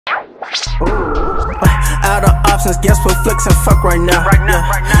Out of options, guess what flicks and fuck right now.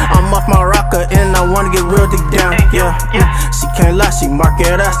 I'm off my rocker and I wanna get real deep down. She can't lie, she mark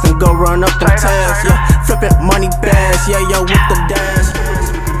it ass and go run up them tabs. Flipping money bags, yo with the dash.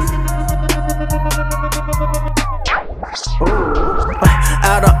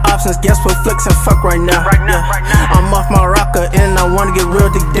 Out of options, guess what flicks and fuck right now. I'm off my rocker and I wanna get real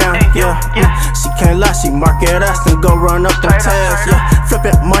deep down. She can't lie, she mark it ass and go run up them tabs.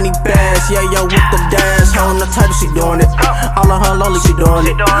 Flipping money bags, yo with the dash. Holding the title, she doing it. All of her lonely, she doing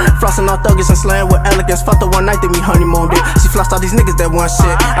it. Flossing on thuggies and slaying with elegance. Fucked the one night that we honeymooned it. She flossed all these niggas that want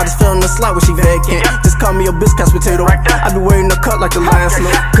shit. I just fell in the slot when she vacant. Just call me a bitch, couch potato. I be wearing the cut like the lion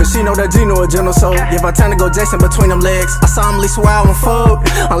slow. Cause she know that Geno a Geno, so give her time to go Jason between them legs. I saw him least wild and fold,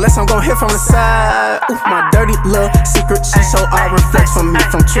 unless I'm gon' hit from the side. Oof, my dirty little secret, she so all reflects from me.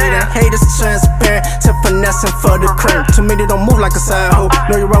 From treating haters transparent to finessing for the cream. Too many don't move like a side hoe.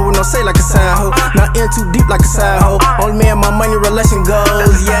 Know you roll with no say like a side hoe. Not in too deep like a side hoe. Only me and my money relation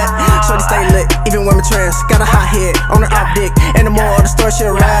goes, Shorty stay lit, even when my trans. Got a hot head on her op dick. And the more of the story, she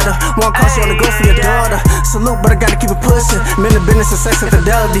a rider. One call, she on the go for your daughter. Salute, but I gotta keep it pushing. Men in business and sex and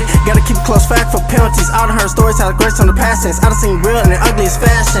fidelity. Gotta keep it close fact for penalties. All of her stories have grace on the past tense. I done seen real and the ugliest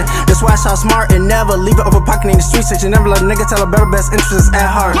fashion. That's why I shot smart and never leave it over pocket in the streets. You never let a nigga tell a better best interests at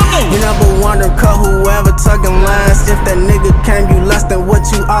heart. You never wonder, cut whoever tugging lines. If that nigga came you less than what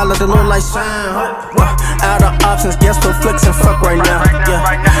you are, let the little light shine. Out of options, guess what flicks and fuck right now.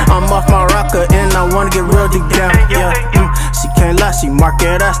 I'm off my rocker and I wanna get real deep down. She can't lie, she mark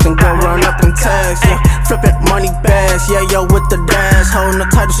it ass and go run up them tags. Flipping money bags, yo with the dash. Holding the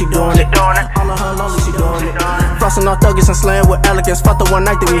title, she doing it. All of her lonely, she doing it. Flossing on thuggies and slaying with elegance. Fucked the one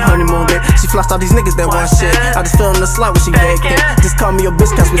night that we honeymooned it. She flossed all these niggas that want shit. I just fell in the slot when she vacant. Just call me a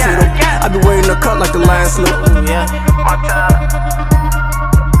bitch, couch potato. I be wearing the cut like the lion slow. My time.